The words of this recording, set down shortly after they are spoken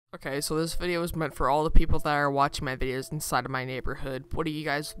Okay, so this video is meant for all the people that are watching my videos inside of my neighborhood. What are you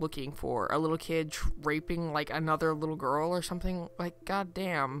guys looking for? A little kid raping like another little girl or something? Like,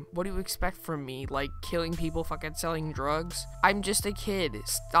 goddamn, what do you expect from me? Like, killing people, fucking selling drugs? I'm just a kid.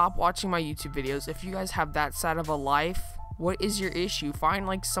 Stop watching my YouTube videos. If you guys have that side of a life, what is your issue? Find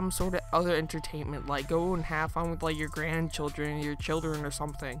like some sort of other entertainment, like go and have fun with like your grandchildren, your children or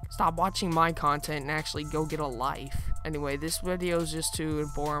something. Stop watching my content and actually go get a life. Anyway, this video is just to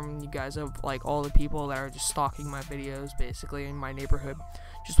inform you guys of like all the people that are just stalking my videos basically in my neighborhood,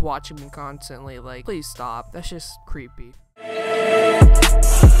 just watching me constantly. Like, please stop. That's just creepy.